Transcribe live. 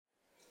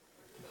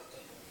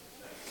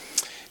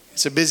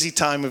It's a busy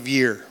time of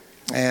year,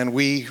 and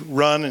we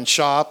run and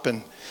shop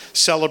and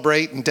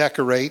celebrate and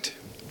decorate.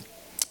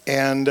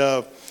 And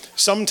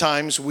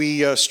sometimes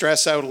we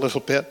stress out a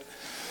little bit.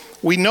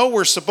 We know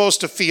we're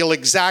supposed to feel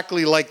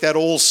exactly like that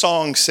old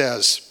song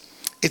says.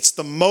 It's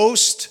the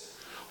most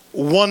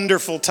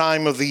wonderful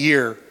time of the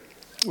year,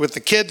 with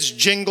the kids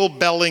jingle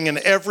belling and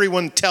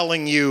everyone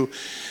telling you,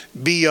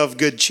 be of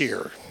good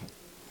cheer.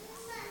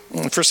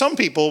 For some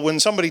people,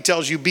 when somebody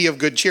tells you be of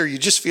good cheer, you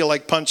just feel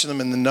like punching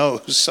them in the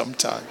nose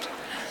sometimes.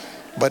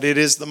 But it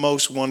is the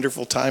most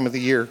wonderful time of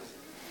the year.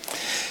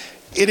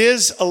 It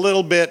is a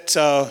little bit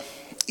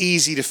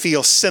easy to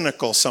feel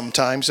cynical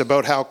sometimes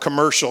about how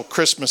commercial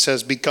Christmas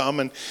has become.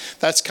 And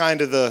that's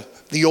kind of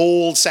the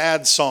old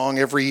sad song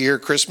every year.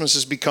 Christmas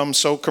has become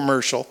so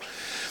commercial.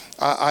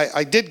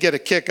 I did get a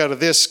kick out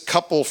of this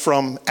couple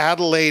from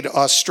Adelaide,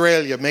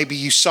 Australia. Maybe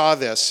you saw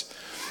this.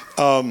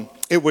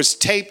 It was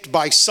taped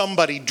by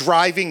somebody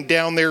driving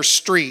down their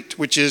street,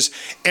 which is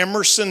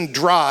Emerson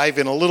Drive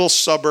in a little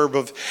suburb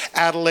of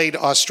Adelaide,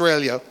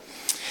 Australia.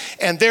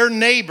 And their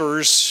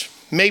neighbors,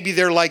 maybe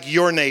they're like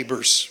your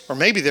neighbors, or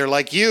maybe they're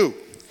like you.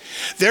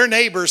 Their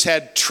neighbors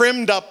had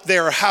trimmed up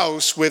their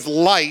house with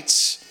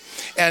lights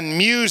and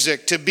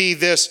music to be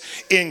this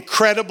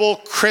incredible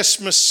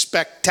Christmas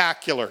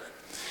spectacular.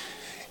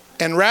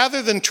 And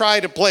rather than try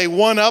to play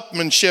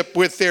one-upmanship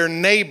with their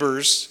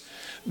neighbors,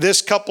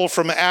 this couple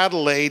from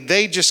Adelaide,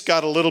 they just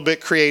got a little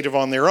bit creative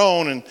on their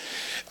own. And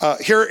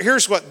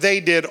here's what they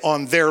did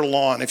on their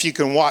lawn, if you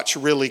can watch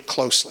really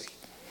closely.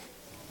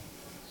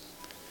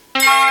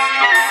 This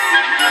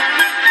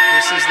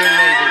is their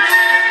neighbors.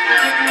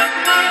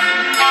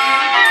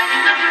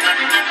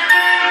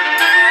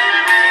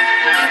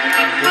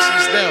 This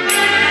is them.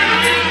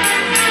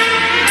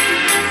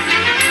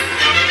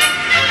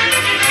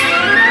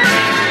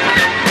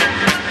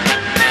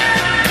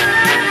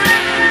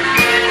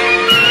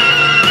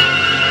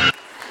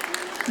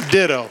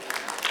 Ditto.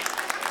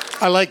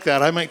 I like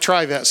that. I might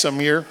try that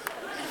some year.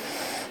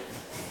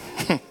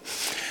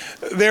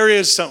 There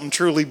is something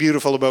truly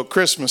beautiful about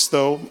Christmas,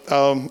 though.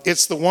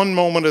 It's the one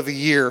moment of the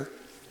year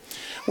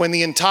when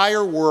the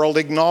entire world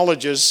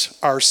acknowledges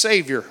our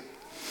Savior.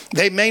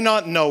 They may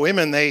not know him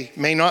and they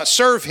may not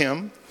serve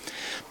him,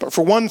 but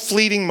for one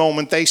fleeting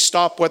moment, they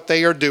stop what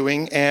they are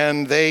doing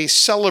and they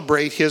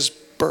celebrate his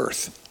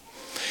birth.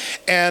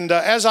 And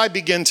as I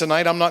begin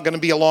tonight, I'm not going to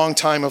be a long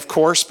time, of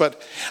course,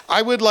 but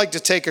I would like to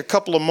take a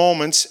couple of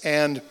moments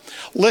and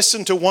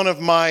listen to one of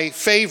my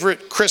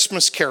favorite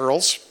Christmas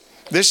carols.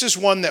 This is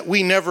one that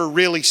we never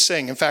really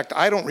sing. In fact,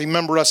 I don't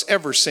remember us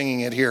ever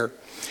singing it here.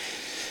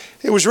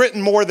 It was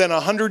written more than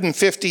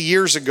 150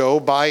 years ago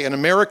by an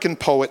American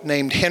poet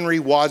named Henry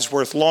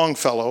Wadsworth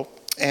Longfellow,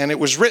 and it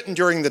was written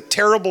during the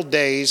terrible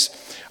days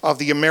of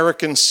the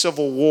American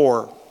Civil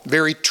War.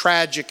 Very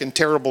tragic and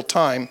terrible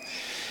time.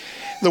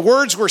 The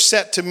words were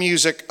set to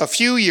music a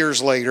few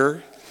years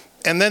later,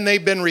 and then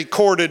they've been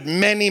recorded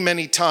many,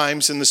 many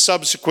times in the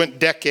subsequent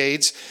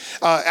decades,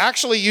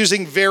 actually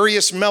using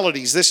various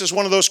melodies. This is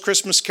one of those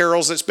Christmas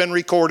carols that's been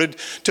recorded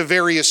to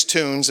various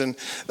tunes, and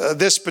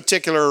this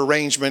particular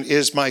arrangement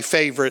is my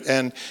favorite,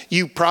 and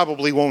you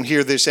probably won't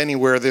hear this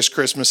anywhere this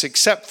Christmas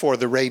except for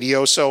the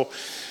radio, so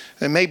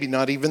and maybe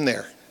not even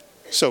there.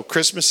 So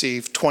Christmas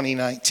Eve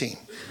 2019.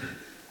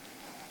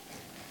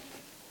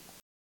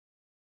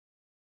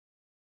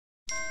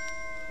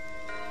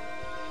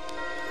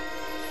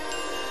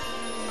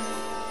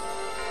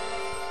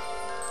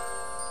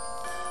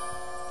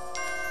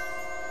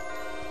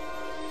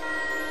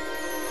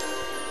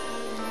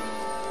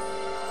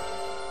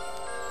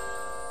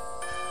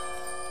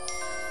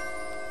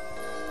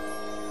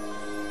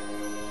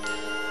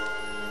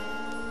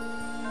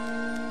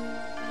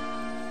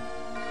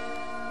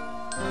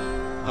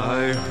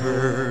 I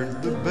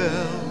heard the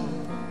bells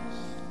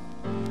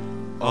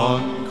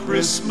on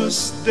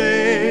Christmas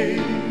Day,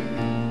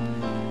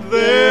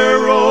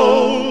 their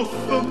old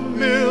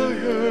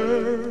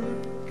familiar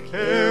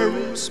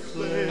carols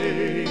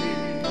play,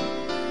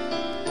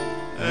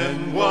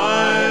 and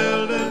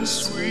wild and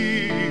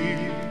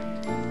sweet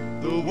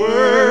the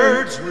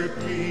words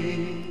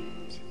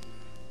repeat,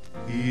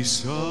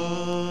 peace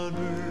on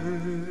earth.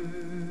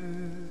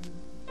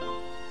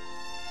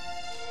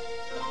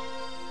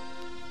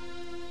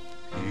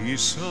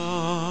 Peace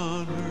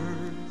on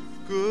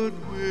earth,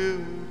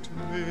 goodwill to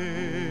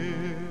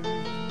men.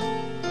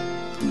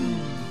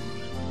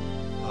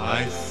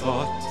 I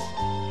thought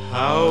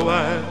how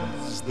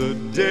as the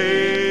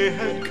day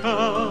had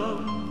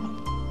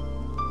come,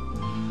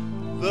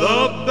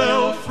 the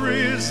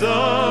belfries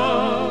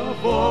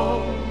of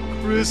all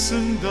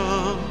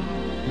Christendom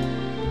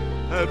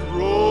had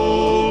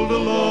rolled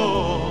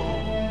along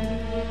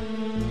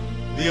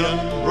the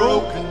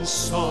unbroken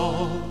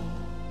song,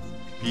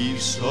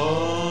 peace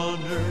on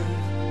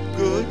earth,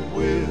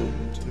 goodwill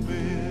to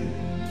men.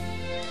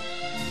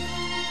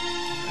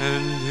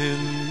 And in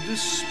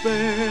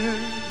despair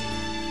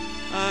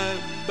I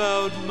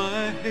bowed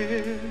my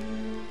head.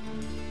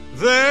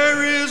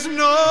 There is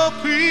no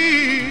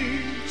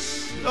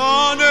peace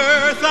on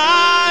earth,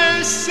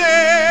 I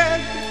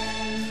said.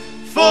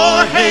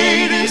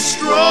 hate is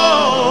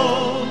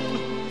strong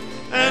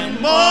and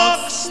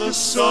mocks the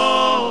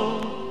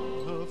song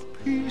of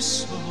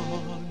peace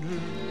on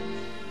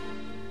earth.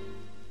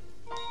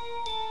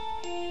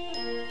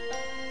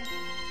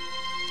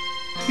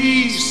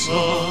 Peace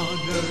on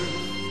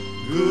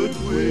earth,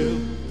 goodwill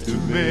to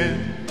men.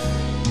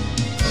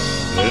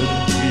 Then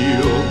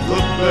peal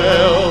the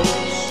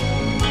bells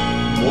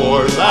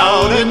more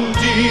loud and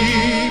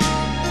deep.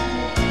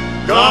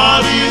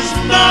 God is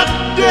not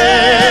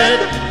dead,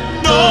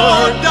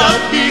 nor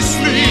doth he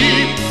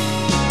sleep.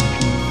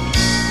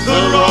 The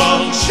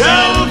wrong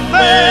shall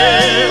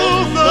fail,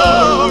 the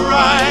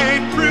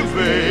right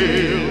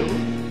prevail.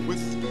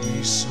 With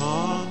peace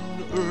on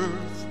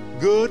earth,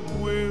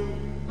 goodwill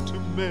to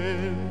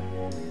men.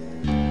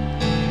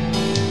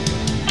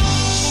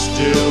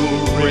 Still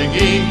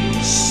ringing,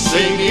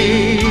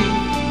 singing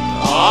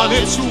on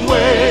its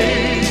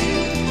way,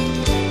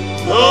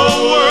 the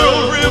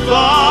world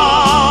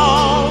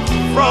revolved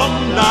from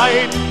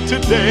night to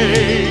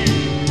day.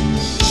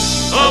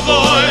 A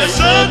voice,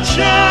 a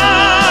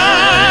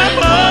chime,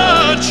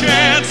 a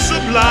chant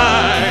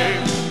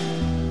sublime.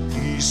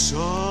 Peace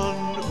on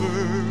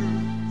earth.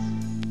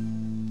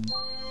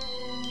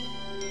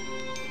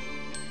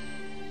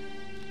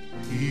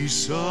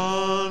 Peace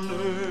on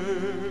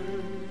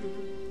earth.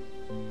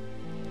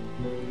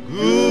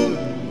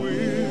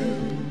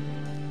 Goodwill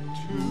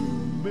to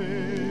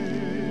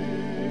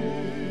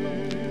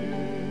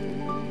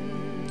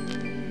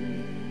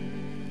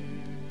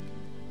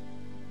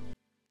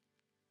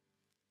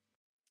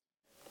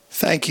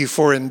Thank you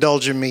for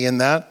indulging me in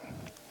that.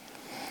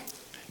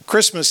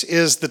 Christmas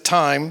is the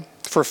time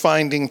for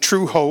finding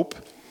true hope,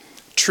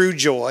 true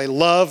joy,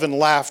 love, and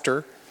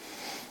laughter.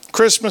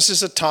 Christmas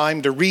is a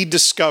time to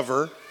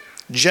rediscover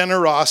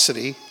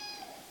generosity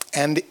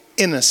and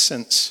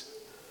innocence.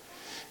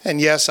 And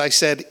yes, I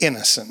said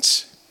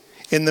innocence.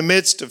 In the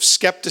midst of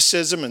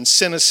skepticism and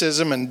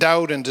cynicism and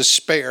doubt and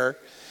despair,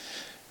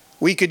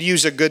 we could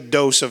use a good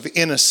dose of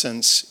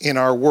innocence in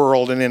our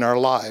world and in our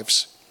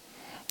lives.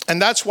 And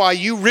that's why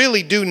you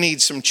really do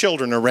need some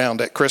children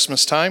around at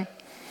Christmas time.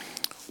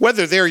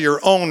 Whether they're your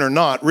own or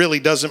not really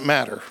doesn't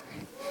matter.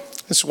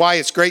 That's why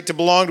it's great to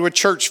belong to a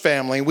church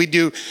family. We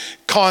do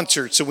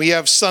concerts and we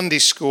have Sunday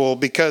school,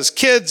 because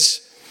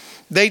kids,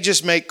 they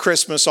just make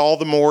Christmas all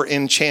the more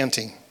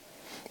enchanting.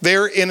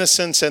 Their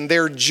innocence and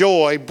their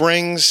joy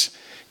brings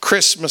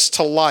Christmas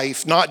to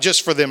life, not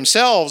just for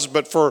themselves,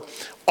 but for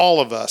all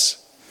of us.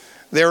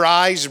 Their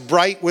eyes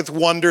bright with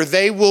wonder,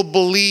 they will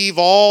believe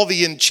all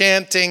the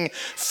enchanting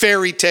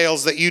fairy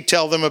tales that you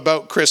tell them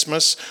about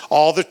Christmas,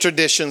 all the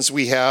traditions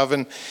we have,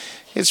 and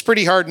it's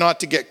pretty hard not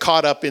to get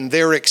caught up in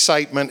their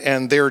excitement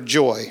and their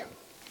joy.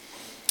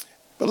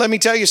 But let me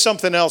tell you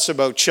something else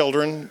about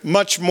children,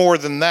 much more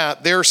than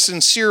that. Their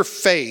sincere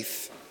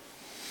faith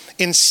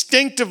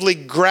instinctively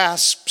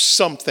grasps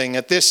something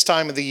at this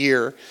time of the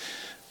year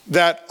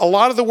that a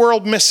lot of the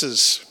world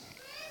misses.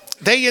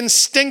 They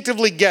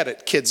instinctively get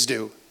it, kids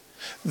do,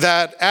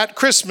 that at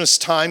Christmas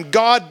time,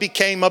 God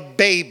became a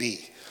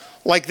baby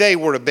like they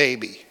were a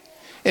baby.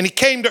 And he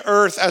came to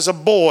earth as a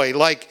boy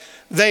like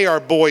they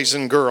are boys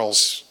and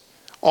girls.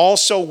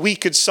 Also, we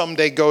could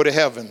someday go to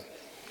heaven.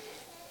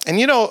 And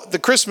you know, the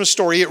Christmas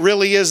story, it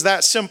really is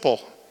that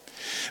simple.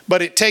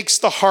 But it takes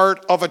the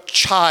heart of a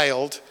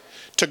child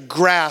to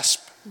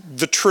grasp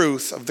the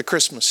truth of the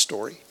Christmas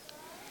story.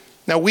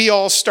 Now, we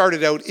all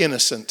started out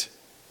innocent.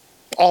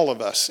 All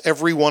of us,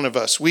 every one of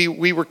us. We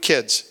were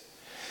kids.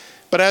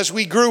 But as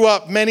we grew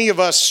up, many of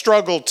us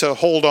struggled to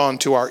hold on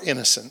to our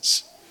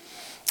innocence.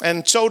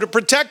 And so to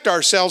protect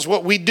ourselves,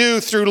 what we do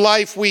through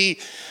life, we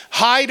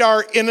hide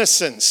our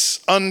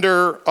innocence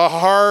under a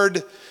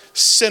hard,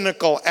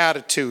 cynical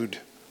attitude.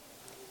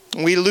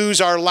 We lose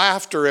our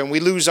laughter and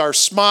we lose our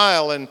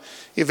smile, and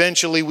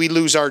eventually we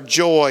lose our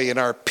joy and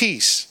our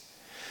peace.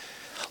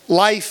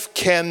 Life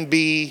can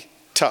be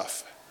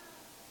tough.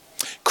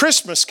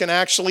 Christmas can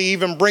actually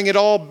even bring it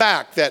all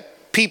back, that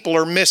people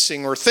are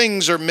missing or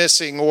things are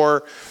missing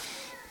or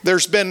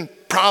there's been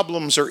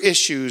problems or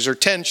issues or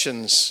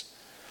tensions.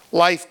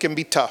 Life can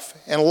be tough,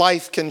 and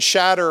life can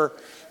shatter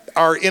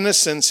our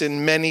innocence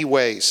in many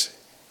ways.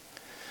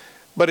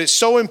 But it's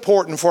so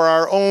important for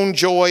our own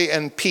joy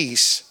and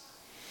peace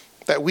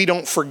that we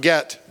don't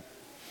forget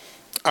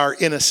our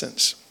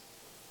innocence.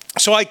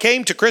 So I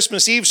came to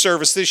Christmas Eve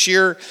service this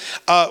year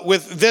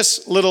with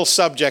this little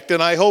subject,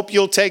 and I hope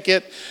you'll take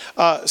it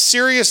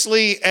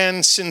seriously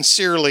and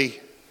sincerely.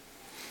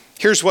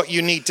 Here's what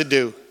you need to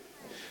do.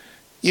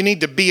 You need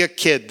to be a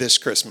kid this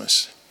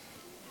Christmas.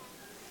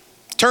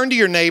 Turn to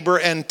your neighbor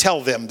and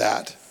tell them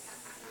that.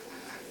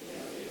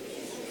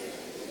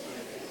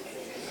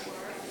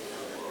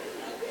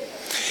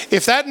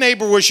 If that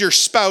neighbor was your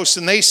spouse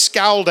and they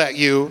scowled at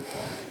you,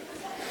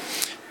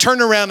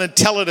 turn around and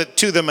tell it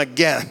to them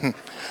again.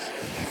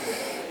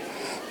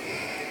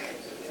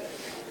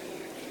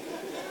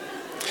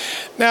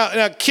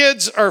 Now,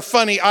 kids are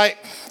funny. I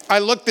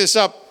looked this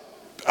up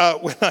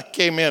when I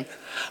came in,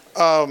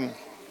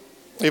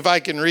 if I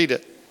can read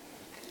it.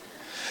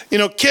 You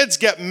know, kids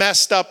get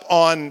messed up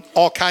on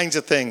all kinds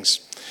of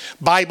things.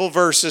 Bible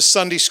verses,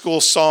 Sunday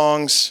school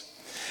songs.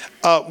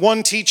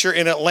 One teacher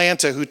in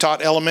Atlanta who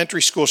taught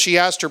elementary school, she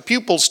asked her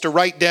pupils to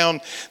write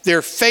down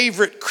their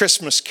favorite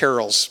Christmas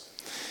carols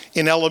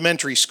in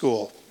elementary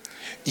school.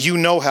 You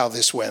know how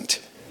this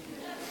went.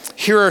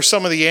 Here are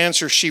some of the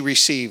answers she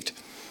received.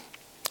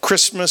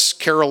 Christmas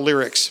carol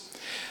lyrics.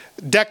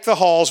 Deck the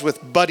halls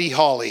with Buddy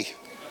Holly.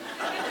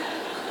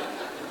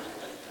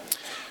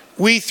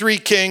 We three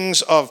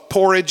kings of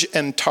porridge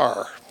and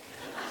tar.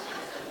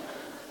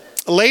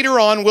 Later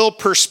on, we'll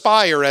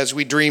perspire as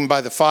we dream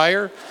by the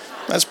fire.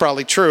 That's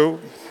probably true.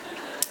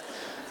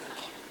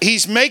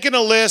 He's making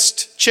a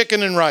list,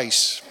 chicken and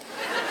rice.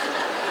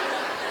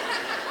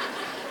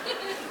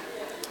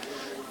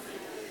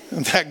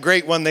 And that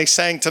great one they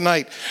sang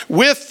tonight.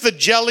 With the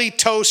jelly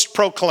toast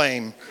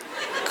proclaim,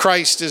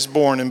 Christ is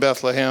born in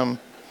Bethlehem.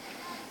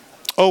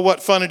 Oh,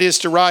 what fun it is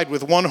to ride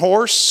with one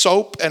horse,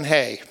 soap, and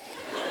hay.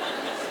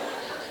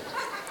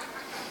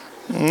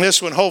 And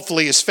this one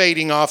hopefully is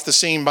fading off the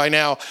scene by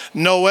now.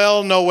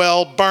 Noel,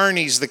 Noel,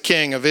 Barney's the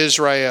king of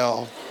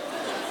Israel.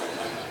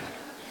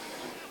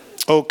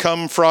 Oh,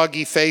 come,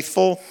 froggy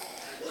faithful.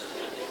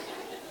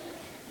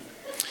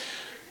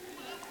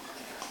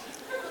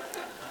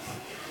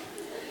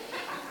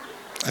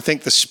 I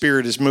think the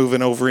Spirit is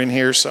moving over in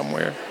here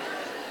somewhere.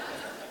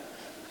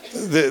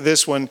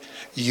 This one,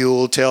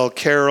 you'll tell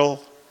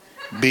Carol,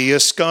 be a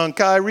skunk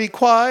I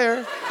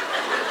require.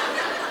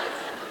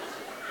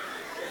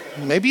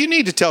 Maybe you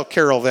need to tell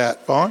Carol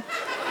that, Vaughn.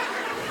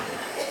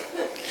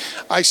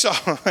 I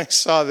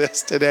saw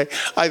this today.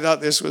 I thought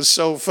this was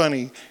so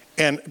funny.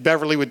 And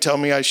Beverly would tell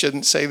me I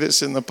shouldn't say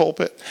this in the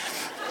pulpit.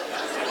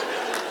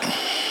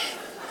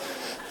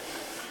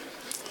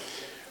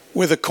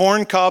 With a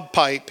corncob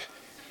pipe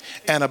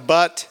and a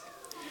butt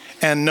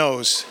and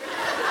nose.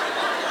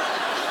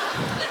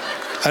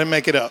 I didn't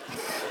make it up.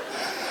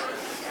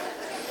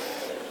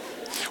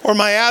 Or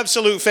my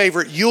absolute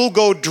favorite, you'll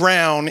go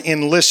drown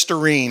in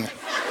Listerine.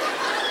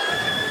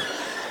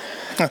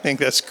 I think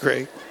that's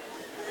great.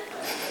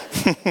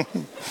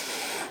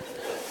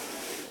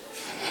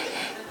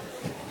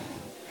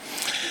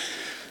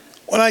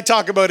 When I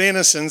talk about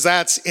innocence,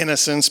 that's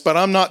innocence, but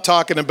I'm not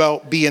talking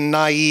about being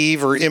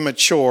naive or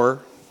immature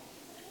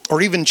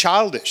or even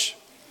childish.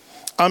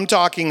 I'm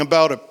talking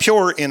about a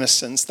pure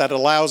innocence that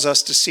allows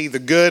us to see the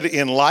good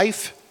in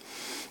life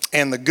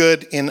and the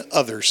good in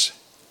others.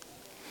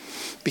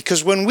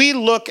 Because when we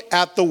look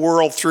at the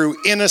world through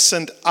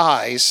innocent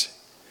eyes,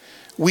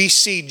 we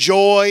see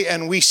joy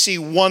and we see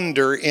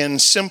wonder in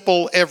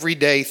simple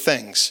everyday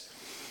things,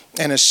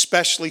 and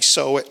especially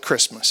so at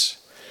Christmas.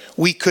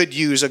 We could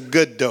use a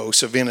good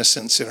dose of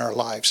innocence in our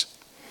lives.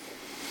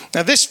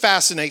 Now this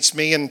fascinates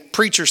me, and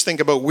preachers think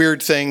about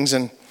weird things,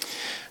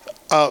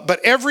 but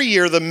every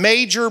year the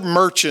major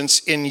merchants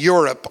in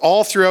Europe,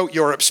 all throughout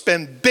Europe,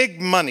 spend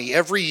big money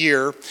every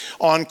year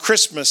on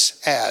Christmas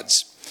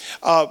ads.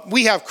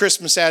 We have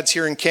Christmas ads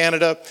here in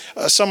Canada.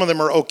 Some of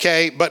them are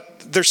okay, but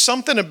there's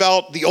something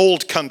about the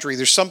old country.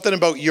 There's something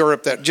about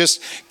Europe that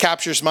just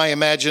captures my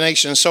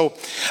imagination. So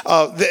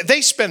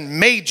they spend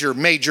major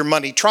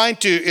money trying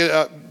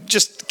to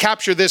just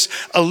capture this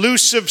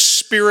elusive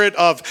spirit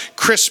of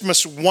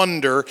Christmas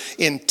wonder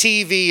in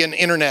TV and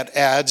internet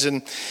ads.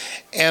 And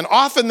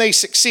often they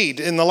succeed.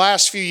 In the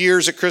last few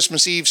years at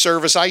Christmas Eve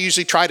service, I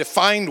usually try to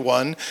find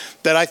one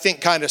that I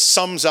think kind of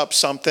sums up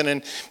something.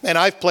 And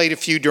I've played a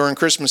few during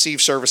Christmas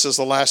Eve services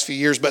the last few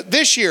years. But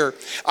this year,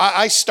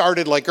 I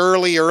started like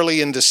early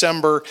in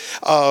December.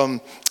 And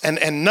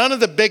none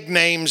of the big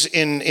names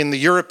in the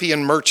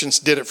European merchants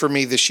did it for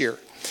me this year.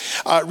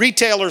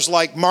 Retailers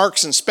like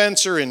Marks and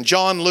Spencer and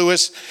John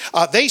Lewis,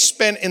 they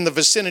spent in the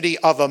vicinity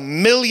of £1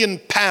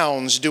 million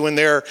doing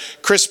their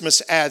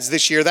Christmas ads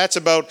this year. That's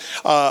about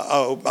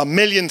 $1.75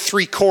 million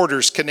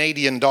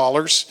Canadian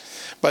dollars.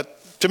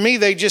 But to me,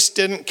 they just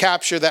didn't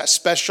capture that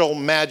special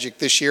magic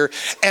this year.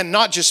 And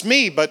not just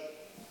me, but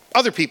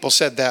other people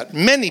said that.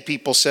 Many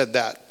people said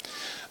that.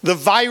 The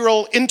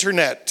viral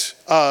internet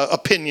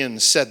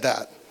opinions said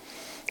that.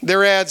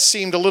 Their ads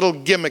seemed a little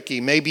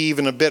gimmicky, maybe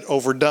even a bit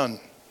overdone.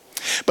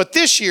 But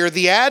this year,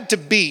 the ad to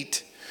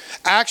beat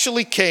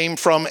actually came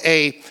from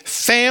a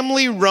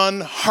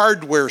family-run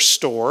hardware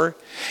store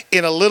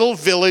in a little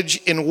village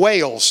in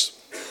Wales.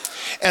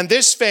 And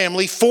this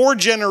family, 4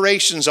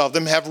 generations of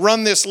them, have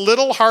run this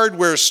little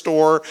hardware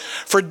store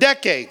for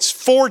decades.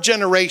 4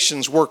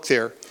 generations worked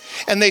there.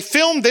 And they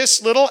filmed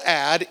this little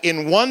ad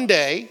in one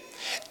day,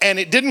 and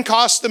it didn't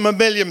cost them £1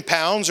 million or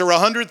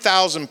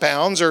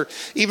 £100,000 or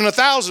even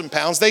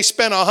 £1,000. They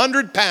spent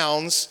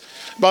 £100,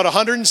 about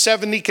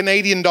 170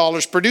 Canadian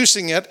dollars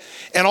producing it.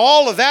 And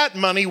all of that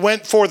money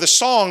went for the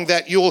song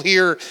that you'll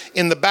hear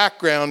in the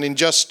background in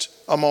just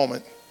a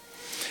moment.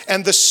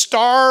 And the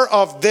star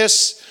of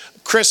this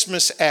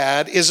Christmas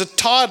ad is a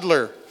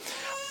toddler,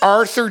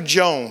 Arthur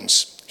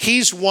Jones.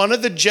 He's one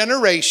of the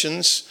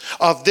generations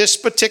of this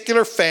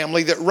particular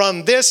family that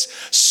run this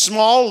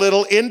small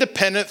little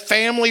independent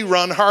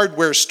family-run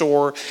hardware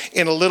store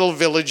in a little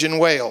village in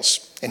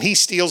Wales. And he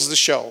steals the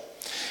show.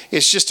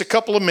 It's just a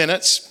couple of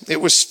minutes.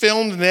 It was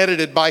filmed and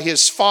edited by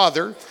his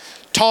father,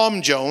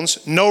 Tom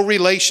Jones, no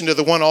relation to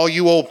the one all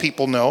you old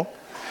people know,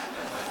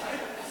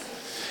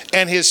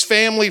 and his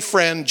family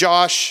friend,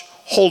 Josh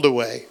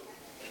Holdaway.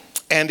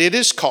 And it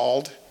is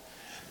called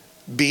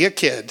Be a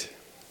Kid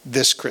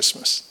This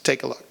Christmas.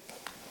 Take a look.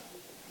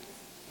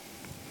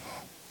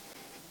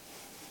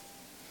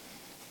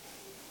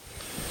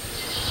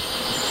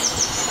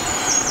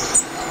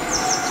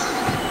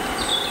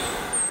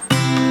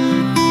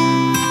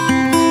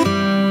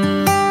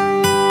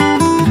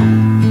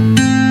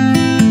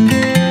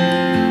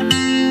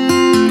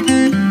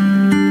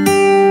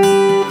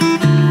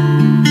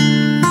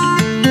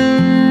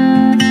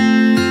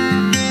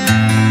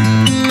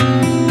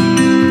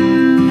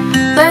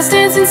 Let's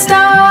dance in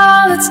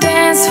style, let's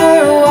dance for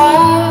a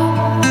while.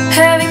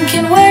 Heaven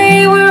can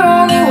wait, we're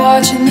only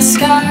watching the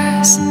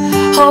skies.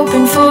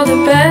 Hoping for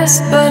the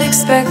best, but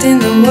expecting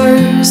the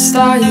worst.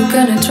 Are you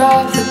gonna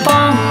drop the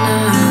bomb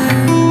now?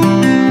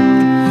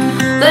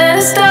 Let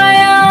us die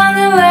young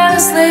and let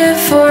us live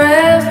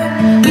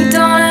forever. We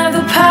don't have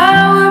the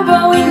power,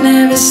 but we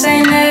never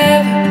say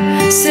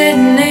never.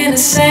 Sitting in a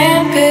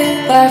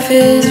sandpit, life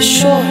is a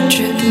short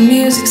trip. The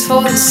music's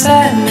for the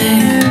sad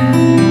man.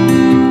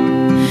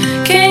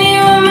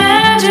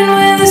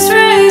 When this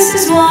race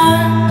is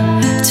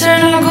won,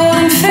 turn our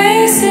golden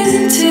faces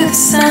into the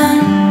sun,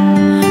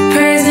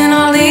 praising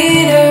our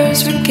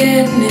leaders, we're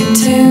getting in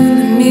tune.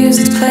 The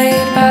music's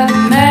played by the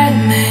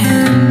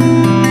madman.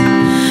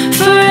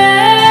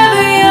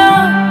 Forever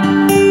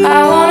young,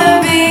 I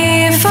wanna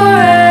be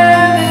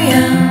forever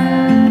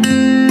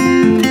young.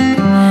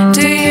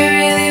 Do you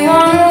really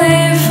wanna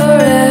live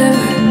forever?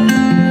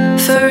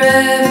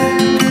 Forever,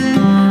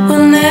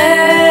 we'll never.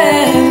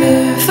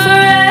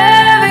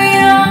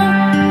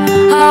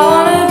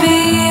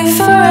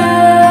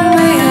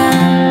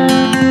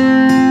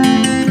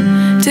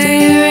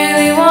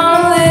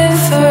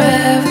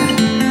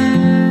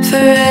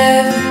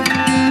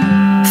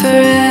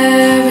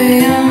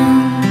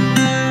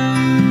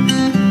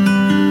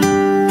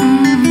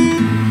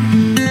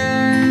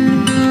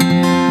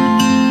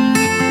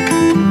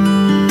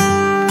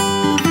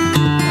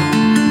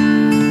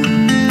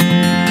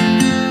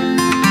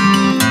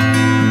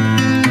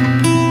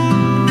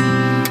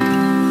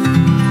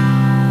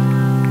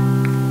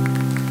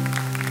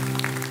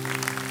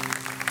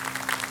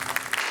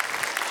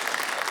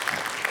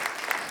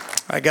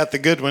 I got the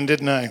good one,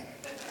 didn't I?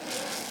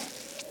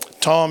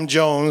 Tom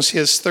Jones,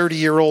 his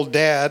 30-year-old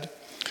dad,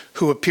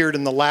 who appeared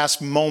in the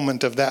last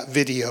moment of that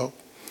video.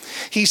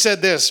 He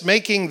said this: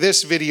 making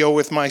this video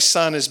with my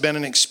son has been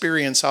an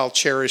experience I'll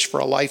cherish for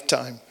a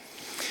lifetime.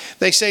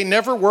 They say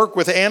never work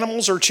with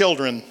animals or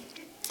children,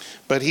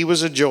 but he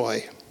was a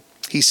joy.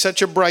 He's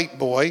such a bright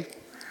boy,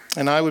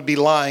 and I would be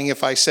lying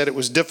if I said it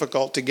was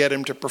difficult to get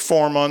him to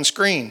perform on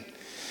screen.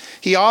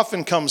 He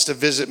often comes to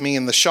visit me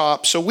in the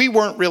shop, so we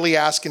weren't really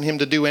asking him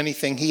to do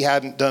anything he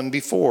hadn't done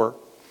before.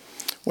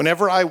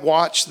 Whenever I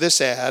watch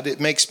this ad, it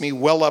makes me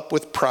well up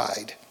with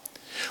pride.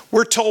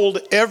 We're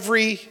told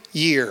every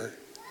year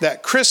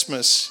that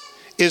Christmas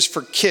is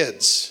for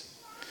kids,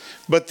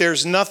 but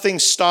there's nothing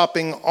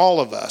stopping all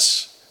of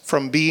us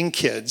from being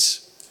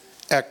kids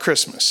at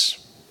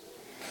Christmas.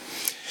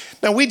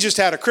 Now, we just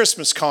had a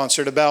Christmas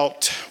concert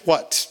about,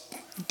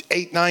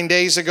 8-9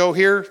 days ago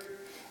here.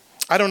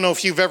 I don't know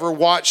if you've ever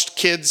watched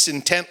kids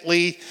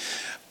intently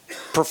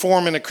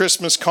perform in a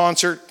Christmas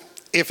concert.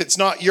 If it's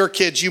not your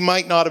kids, you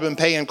might not have been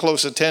paying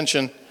close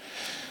attention.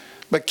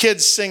 But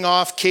kids sing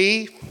off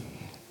key.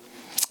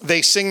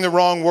 They sing the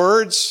wrong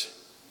words.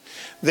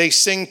 They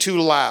sing too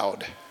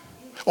loud.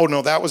 Oh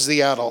no, that was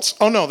the adults.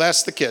 Oh no,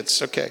 that's the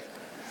kids. Okay.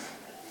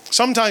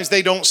 Sometimes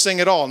they don't sing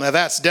at all. Now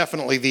that's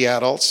definitely the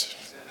adults.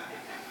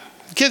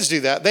 Kids do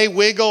that. They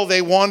wiggle,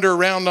 they wander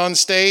around on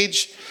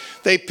stage.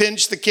 They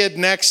pinch the kid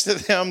next to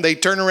them. They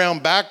turn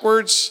around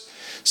backwards.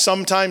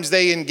 Sometimes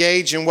they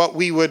engage in what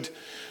we would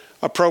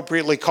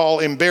appropriately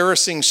call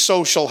embarrassing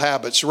social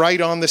habits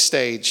right on the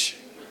stage.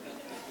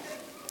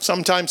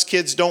 Sometimes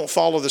kids don't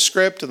follow the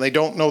script and they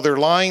don't know their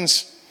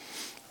lines,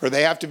 or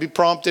they have to be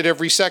prompted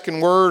every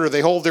second word, or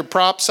they hold their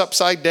props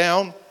upside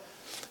down.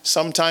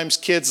 Sometimes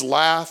kids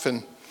laugh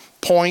and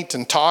point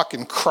and talk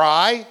and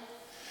cry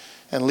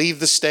and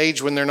leave the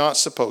stage when they're not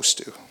supposed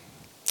to.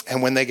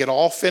 And when they get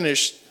all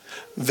finished,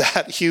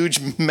 that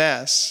huge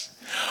mess,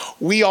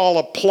 we all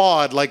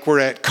applaud like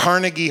we're at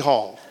Carnegie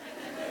Hall.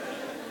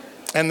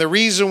 And the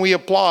reason we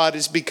applaud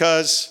is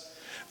because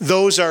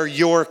those are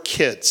your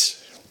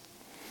kids.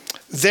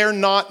 They're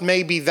not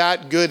maybe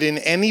that good in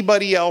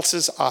anybody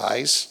else's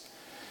eyes,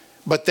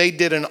 but they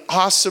did an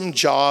awesome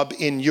job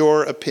in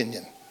your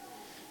opinion.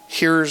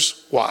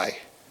 Here's why.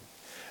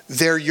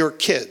 They're your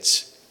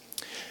kids.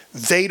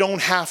 They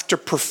don't have to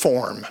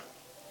perform.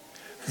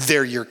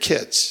 They're your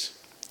kids.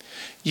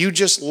 You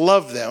just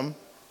love them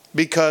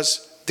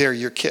because they're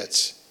your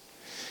kids.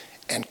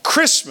 And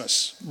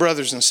Christmas,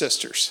 brothers and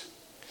sisters,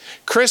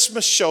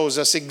 Christmas shows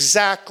us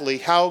exactly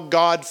how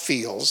God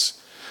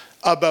feels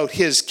about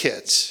his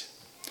kids.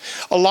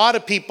 A lot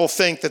of people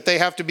think that they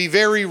have to be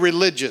very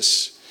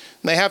religious.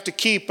 And they have to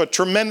keep a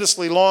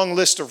tremendously long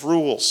list of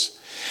rules.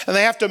 And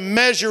they have to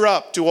measure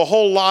up to a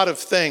whole lot of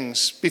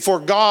things before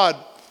God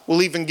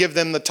will even give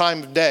them the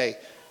time of day.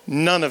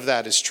 None of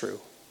that is true.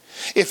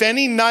 If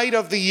any night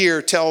of the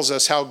year tells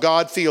us how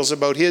God feels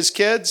about his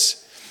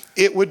kids,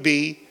 it would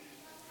be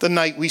the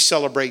night we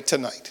celebrate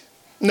tonight.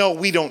 No,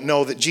 we don't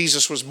know that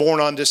Jesus was born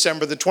on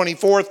December the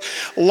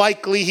 24th.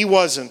 Likely he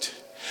wasn't.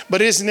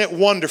 But isn't it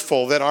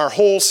wonderful that our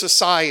whole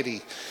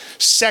society,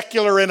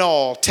 secular and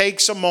all,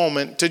 takes a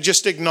moment to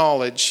just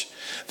acknowledge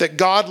that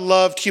God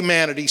loved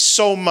humanity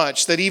so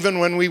much that even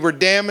when we were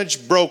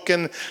damaged,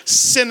 broken,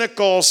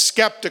 cynical,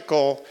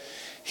 skeptical,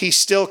 he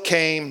still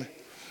came,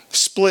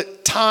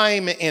 split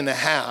time in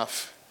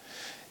half,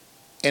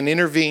 and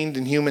intervened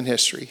in human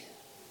history.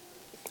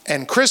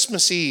 And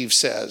Christmas Eve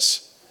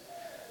says,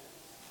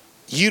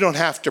 you don't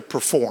have to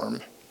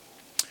perform.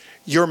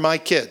 You're my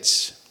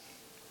kids.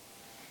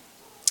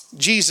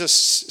 Jesus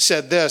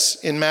said this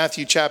in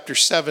Matthew chapter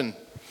 7.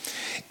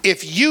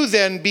 If you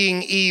then,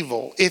 being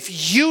evil,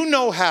 if you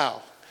know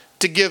how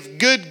to give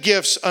good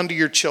gifts unto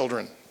your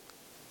children,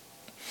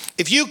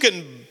 if you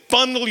can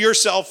bundle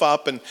yourself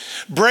up and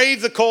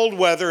brave the cold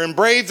weather and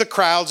brave the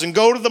crowds and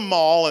go to the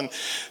mall and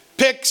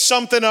pick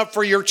something up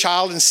for your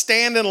child and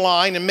stand in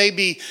line and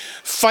maybe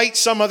fight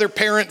some other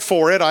parent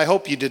for it. I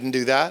hope you didn't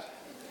do that.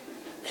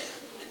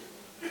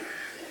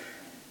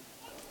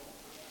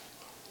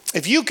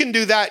 If you can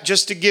do that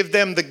just to give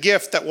them the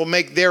gift that will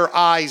make their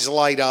eyes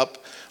light up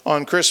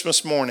on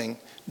Christmas morning,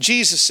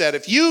 Jesus said,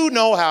 if you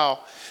know how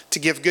to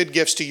give good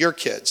gifts to your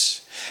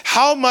kids,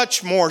 how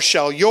much more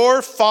shall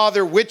your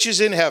Father which is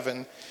in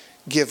heaven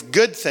give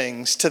good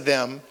things to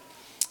them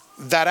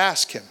that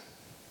ask him?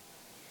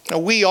 Now,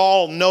 we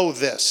all know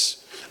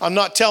this. I'm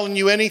not telling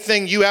you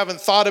anything you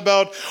haven't thought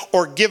about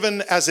or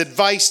given as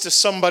advice to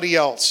somebody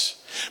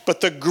else.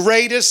 But the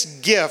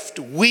greatest gift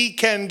we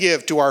can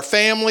give to our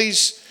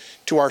families,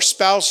 to our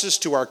spouses,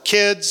 to our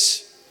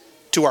kids,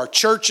 to our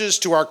churches,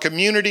 to our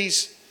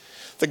communities,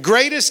 the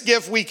greatest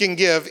gift we can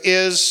give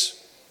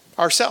is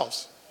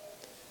ourselves.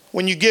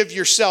 When you give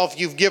yourself,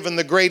 you've given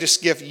the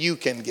greatest gift you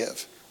can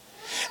give.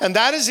 And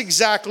that is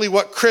exactly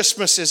what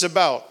Christmas is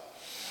about.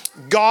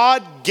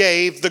 God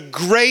gave the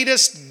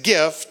greatest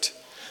gift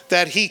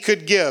that he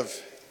could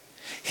give.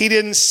 He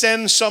didn't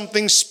send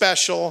something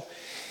special.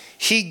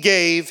 He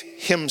gave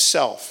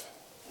himself.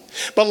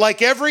 But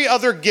like every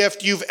other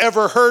gift you've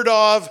ever heard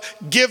of,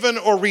 given,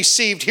 or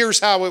received, here's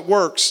how it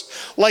works.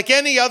 Like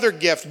any other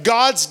gift,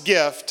 God's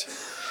gift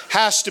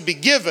has to be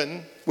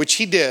given, which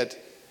he did,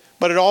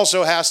 but it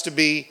also has to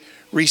be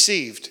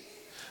received.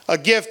 A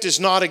gift is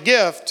not a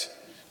gift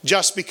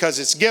just because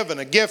it's given.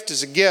 A gift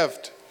is a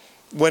gift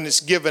when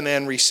it's given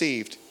and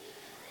received.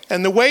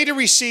 And the way to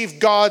receive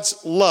God's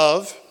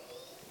love,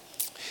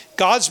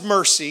 God's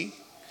mercy,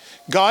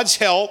 God's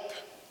help,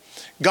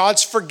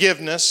 God's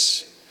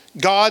forgiveness,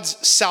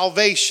 God's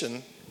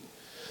salvation,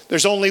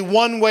 there's only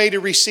one way to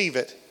receive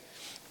it.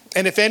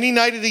 And if any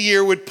night of the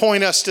year would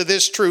point us to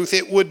this truth,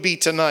 it would be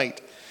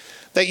tonight.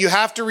 That you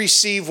have to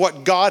receive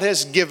what God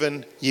has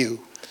given you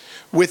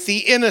with the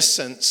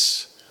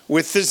innocence,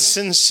 with the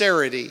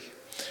sincerity,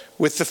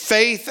 with the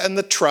faith and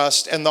the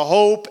trust and the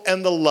hope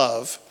and the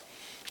love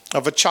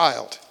of a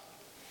child.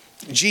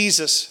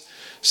 Jesus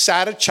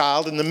sat a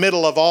child in the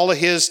middle of all of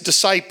his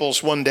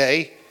disciples one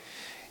day.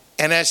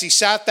 And as he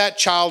sat that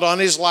child on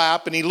his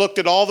lap and he looked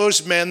at all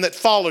those men that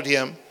followed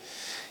him,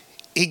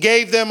 he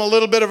gave them a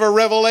little bit of a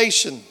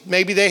revelation.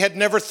 Maybe they had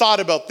never thought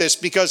about this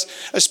because,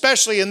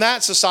 especially in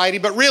that society,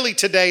 but really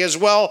today as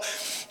well,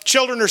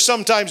 children are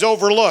sometimes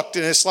overlooked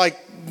and it's like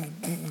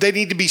they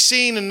need to be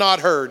seen and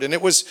not heard. And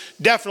it was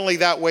definitely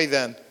that way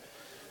then.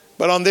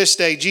 But on this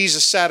day,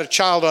 Jesus sat a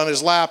child on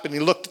his lap and he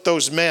looked at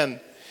those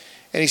men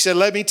and he said,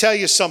 let me tell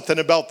you something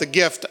about the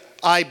gift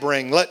I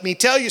bring. Let me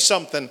tell you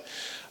something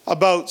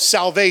about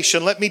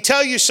salvation. Let me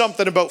tell you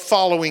something about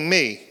following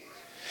me.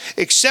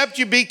 Except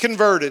you be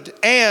converted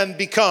and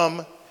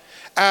become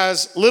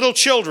as little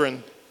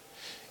children,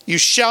 you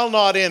shall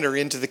not enter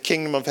into the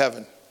kingdom of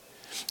heaven.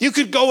 You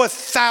could go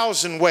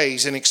 1,000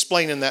 ways in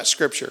explaining that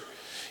scripture.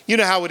 You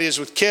know how it is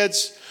with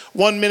kids.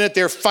 One minute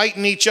they're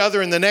fighting each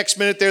other and the next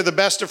minute they're the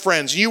best of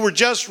friends. You were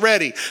just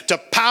ready to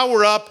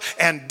power up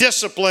and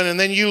discipline, and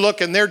then you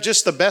look and they're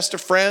just the best of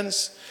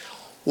friends,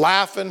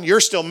 laughing. You're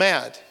still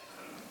mad.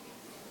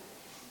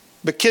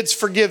 But kids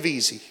forgive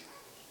easy.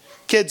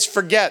 Kids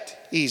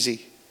forget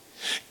easy.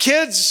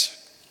 Kids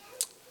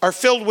are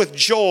filled with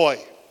joy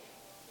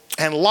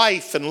and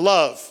life and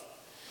love.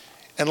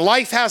 And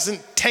life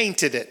hasn't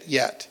tainted it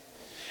yet.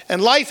 And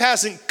life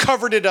hasn't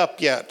covered it up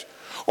yet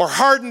or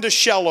hardened a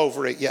shell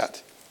over it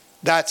yet.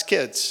 That's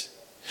kids.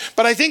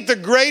 But I think the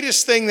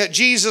greatest thing that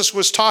Jesus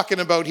was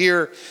talking about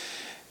here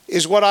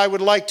is what I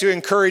would like to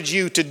encourage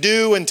you to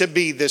do and to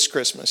be this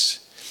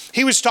Christmas.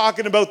 He was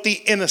talking about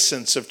the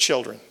innocence of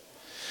children.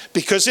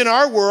 Because in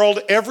our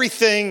world,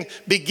 everything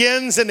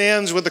begins and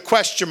ends with a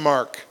question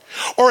mark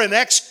or an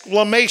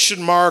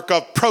exclamation mark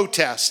of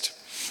protest.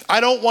 I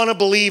don't want to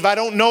believe. I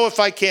don't know if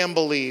I can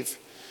believe.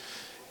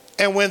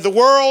 And when the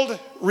world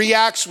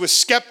reacts with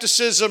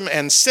skepticism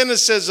and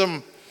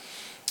cynicism,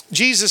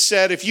 Jesus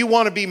said, if you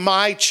want to be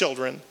my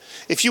children,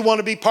 if you want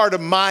to be part of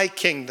my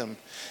kingdom,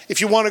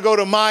 if you want to go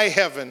to my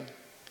heaven,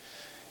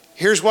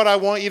 here's what I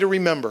want you to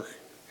remember.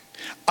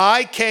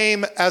 I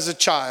came as a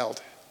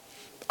child.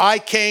 I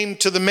came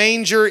to the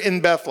manger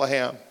in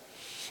Bethlehem.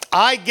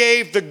 I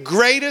gave the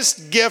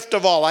greatest gift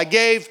of all. I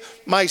gave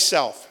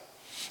myself.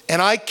 And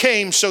I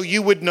came so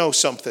you would know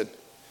something.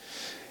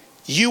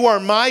 You are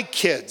my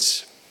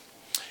kids.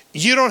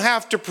 You don't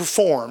have to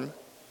perform.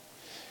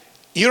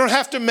 You don't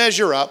have to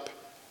measure up.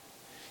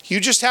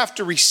 You just have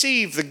to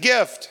receive the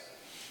gift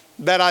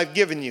that I've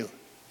given you.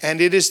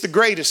 And it is the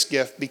greatest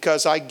gift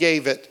because I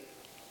gave it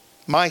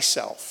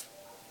myself.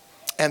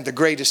 And the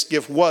greatest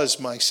gift was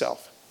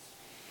myself.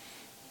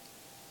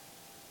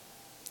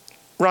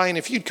 Ryan,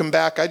 if you'd come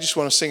back, I just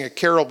want to sing a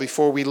carol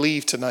before we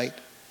leave tonight.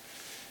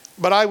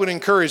 But I would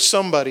encourage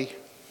somebody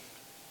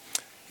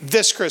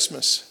this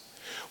Christmas,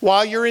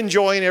 while you're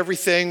enjoying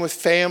everything with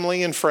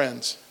family and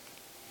friends,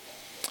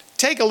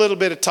 take a little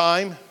bit of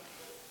time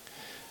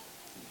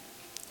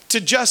to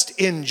just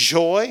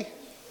enjoy.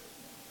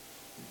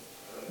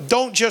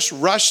 Don't just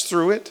rush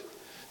through it.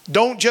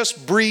 Don't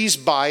just breeze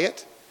by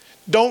it.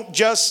 Don't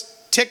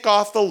just tick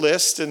off the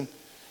list and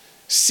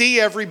see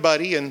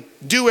everybody and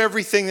do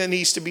everything that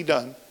needs to be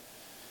done.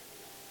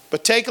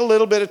 But take a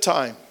little bit of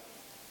time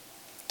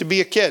to be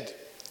a kid.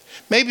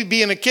 Maybe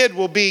being a kid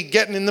will be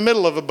getting in the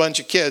middle of a bunch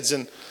of kids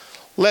and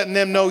letting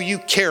them know you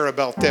care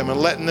about them and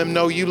letting them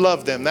know you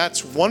love them.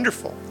 That's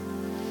wonderful.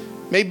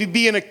 Maybe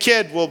being a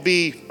kid will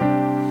be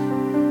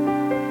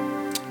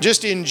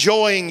just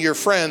enjoying your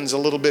friends a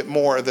little bit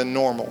more than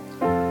normal.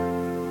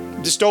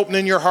 Just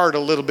opening your heart a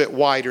little bit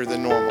wider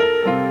than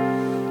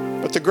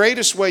normal. But the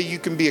greatest way you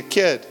can be a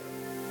kid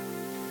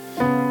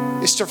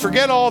is to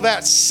forget all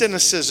that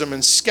cynicism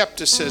and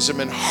skepticism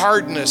and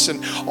hardness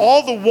and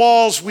all the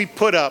walls we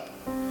put up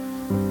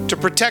to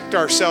protect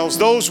ourselves.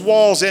 Those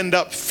walls end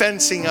up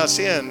fencing us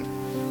in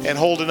and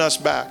holding us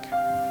back.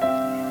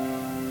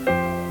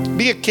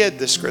 Be a kid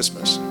this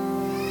Christmas.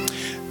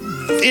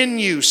 In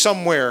you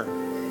somewhere,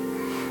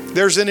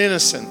 there's an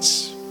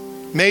innocence,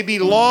 maybe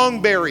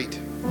long buried,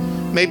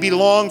 maybe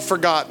long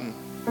forgotten.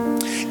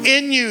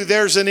 In you,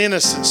 there's an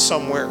innocence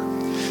somewhere.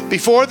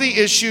 Before the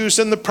issues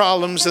and the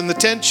problems and the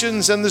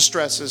tensions and the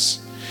stresses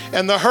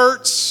and the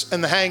hurts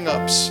and the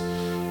hang-ups,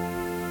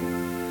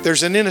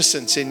 there's an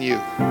innocence in you.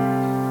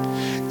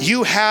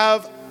 You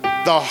have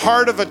the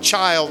heart of a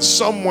child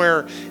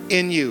somewhere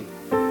in you.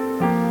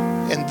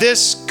 And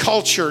this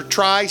culture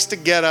tries to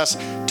get us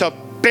to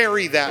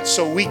bury that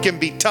so we can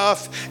be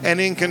tough and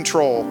in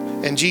control.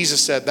 And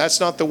Jesus said, that's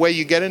not the way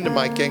you get into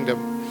my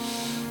kingdom.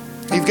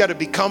 You've got to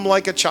become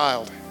like a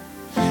child.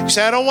 You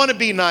say, I don't want to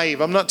be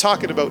naive. I'm not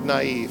talking about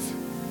naive.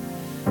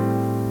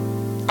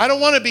 I don't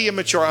want to be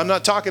immature. I'm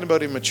not talking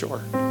about immature.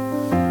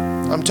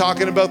 I'm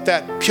talking about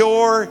that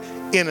pure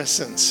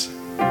innocence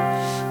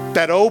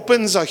that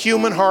opens a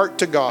human heart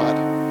to God.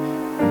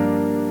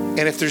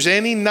 And if there's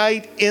any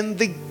night in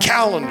the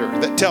calendar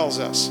that tells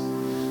us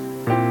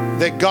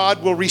that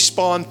God will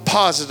respond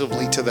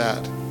positively to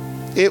that,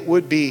 it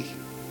would be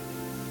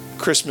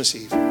Christmas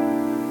Eve.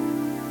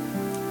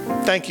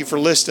 Thank you for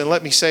listening.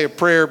 Let me say a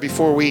prayer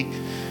before we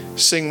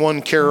sing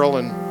one carol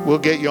and we'll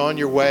get you on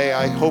your way.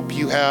 I hope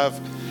you have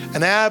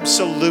an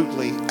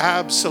absolutely,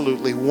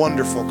 absolutely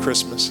wonderful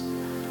Christmas.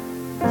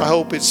 I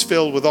hope it's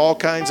filled with all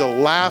kinds of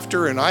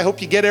laughter, and I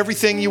hope you get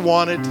everything you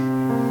wanted.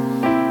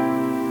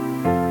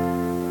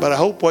 But I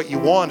hope what you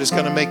want is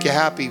going to make you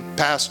happy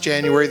past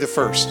January the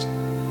 1st.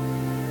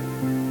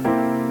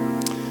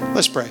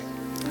 Let's pray.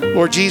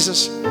 Lord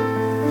Jesus,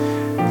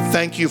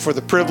 thank you for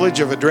the privilege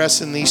of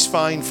addressing these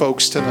fine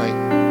folks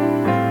tonight.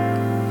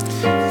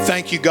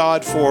 Thank you,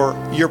 God, for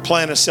your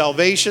plan of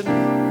salvation.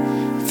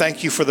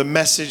 Thank you for the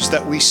message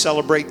that we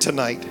celebrate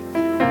tonight.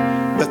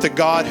 That the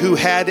God who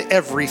had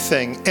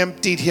everything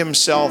emptied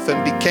himself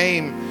and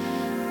became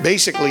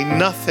basically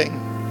nothing,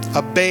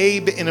 a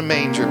babe in a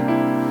manger,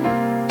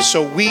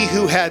 so we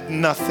who had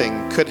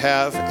nothing could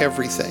have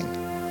everything.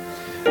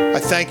 I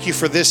thank you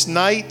for this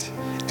night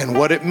and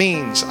what it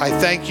means. I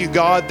thank you,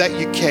 God, that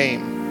you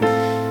came.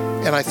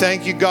 And I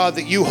thank you, God,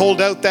 that you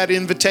hold out that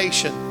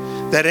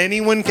invitation, that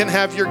anyone can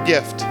have your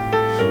gift.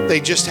 They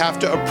just have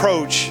to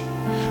approach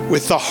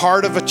with the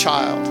heart of a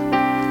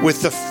child,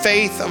 with the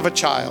faith of a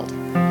child.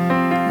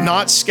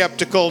 Not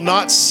skeptical,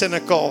 not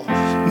cynical,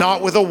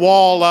 not with a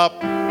wall up,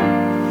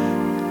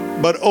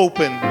 but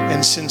open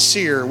and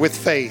sincere with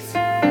faith.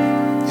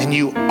 And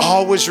you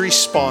always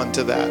respond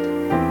to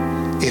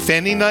that. If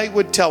any night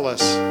would tell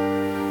us,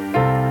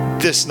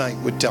 this night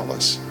would tell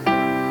us.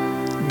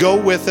 Go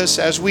with us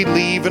as we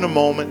leave in a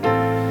moment.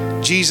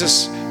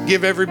 Jesus,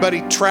 give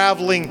everybody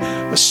traveling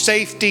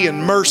safety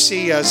and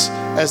mercy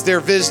as they're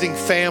visiting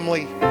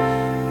family.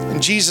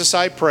 And Jesus,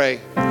 I pray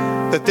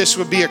that this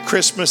would be a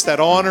Christmas that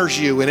honors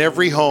you in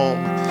every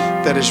home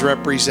that is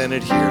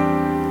represented here.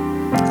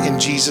 In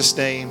Jesus'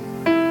 name,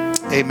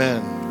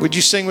 amen. Would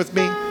you sing with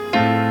me?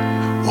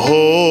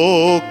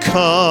 Oh,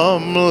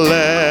 come,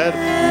 let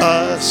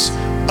us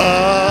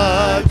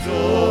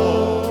adore.